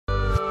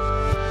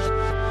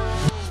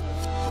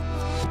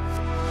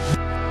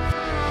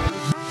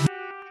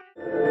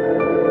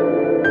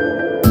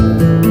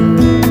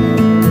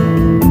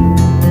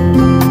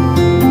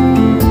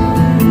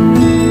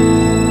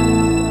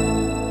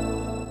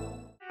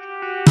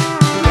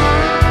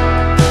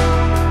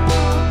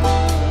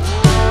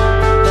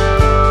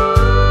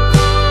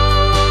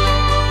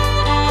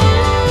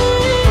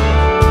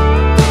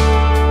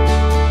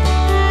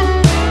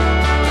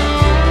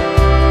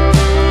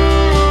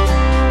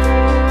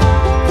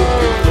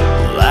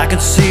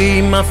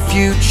see my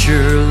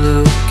future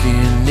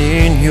looking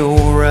in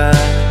your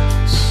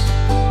eyes.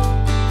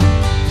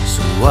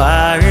 So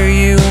why are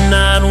you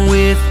not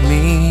with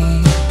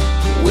me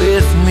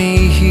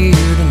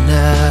here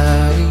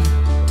tonight?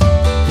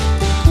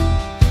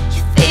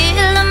 You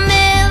feel a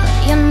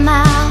million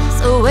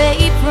miles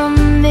away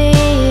from me,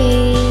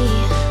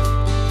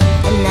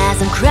 and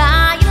as I'm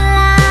crying,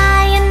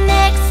 lying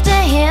next to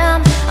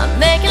him, I'm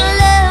making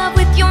love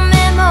with your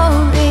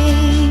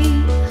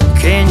memory.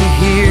 Can you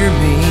hear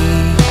me?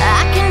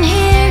 I can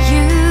hear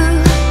you.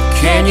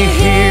 Can you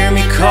hear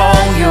me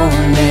call your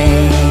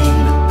name?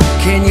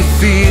 Can you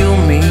feel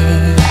me?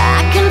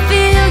 I can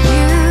feel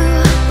you.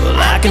 Well,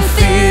 I can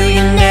feel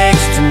you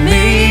next to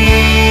me.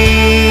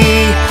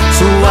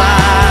 So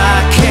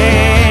why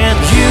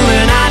can't you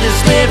and I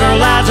just live our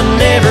lives and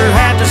never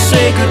have to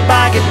say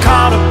goodbye? Get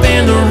caught up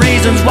in the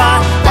reasons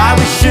why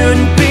we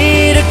shouldn't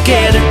be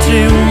together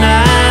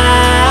tonight.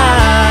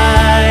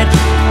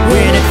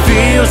 When it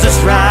feels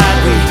just right,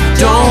 we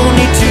don't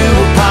need to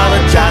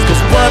apologize,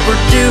 'cause what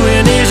we're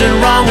doing isn't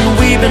wrong, and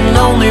we've been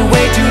lonely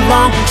way too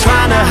long.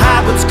 Trying to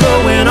hide what's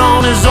going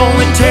on is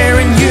only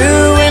tearing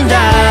you and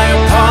I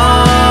apart.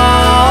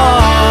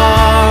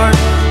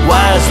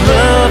 Why is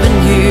loving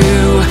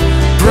you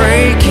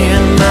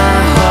breaking my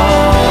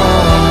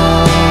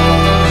heart?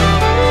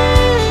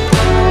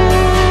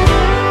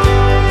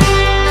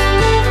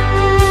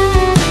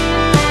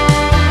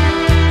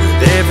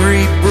 With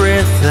every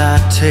breath I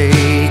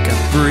take, I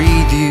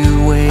breathe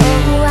you in.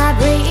 Oh, I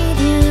breathe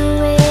you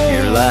in.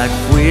 You're like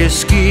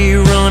whiskey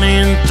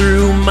running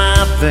through my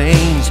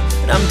veins,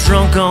 and I'm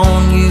drunk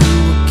on you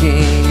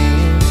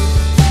again.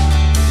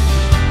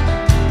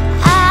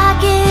 I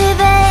give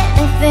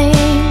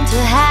anything to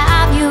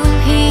have you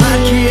here.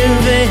 I'd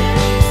give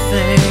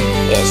anything.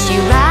 Is she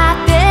right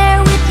there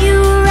with you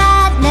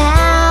right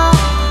now,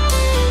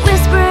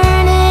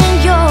 whispering in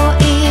your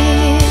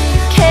ear?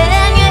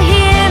 Can you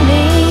hear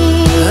me?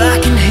 I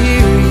can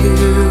hear you.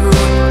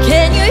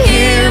 Can you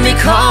hear me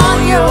call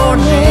your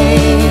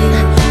name?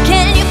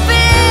 Can you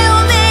feel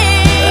me?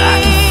 I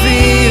can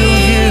feel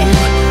you.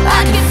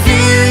 I can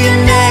feel you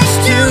next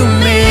to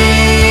me.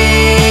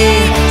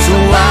 So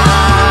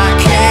why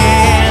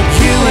can't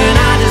you and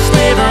I just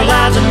live our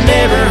lives and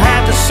never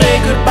have to say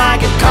goodbye?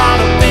 Get caught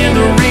up in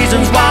the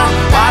reasons why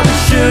we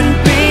shouldn't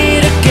be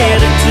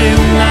together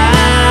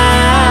tonight.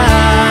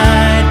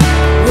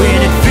 When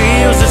it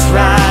feels just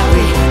right,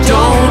 we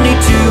don't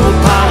need to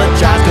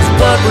apologize, 'cause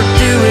what we're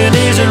doing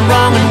isn't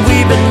wrong, and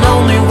we've been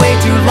lonely way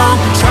too long.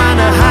 Trying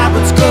to hide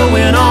what's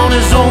going on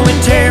is only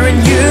tearing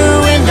you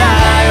and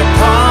I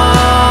apart.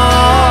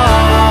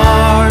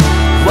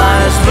 Why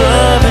is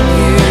loving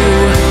you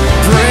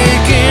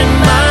breaking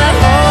my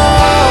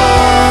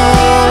heart?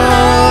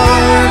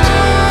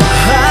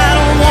 I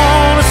don't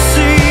wanna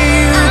see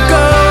you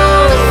go.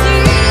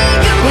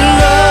 We're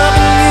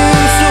loving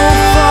you so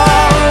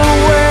far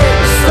away,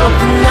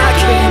 something I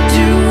can't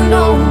do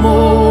no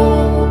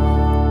more.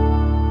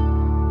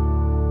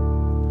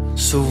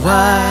 So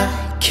why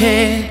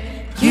can't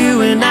you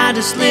and I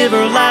just live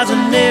our lives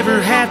and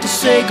never have to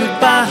say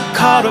goodbye?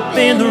 Caught up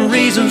in the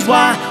reasons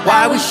why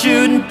we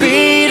shouldn't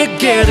be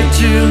together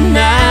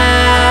tonight.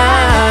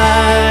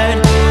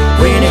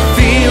 When it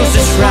feels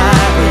just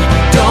right, we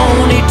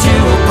don't need to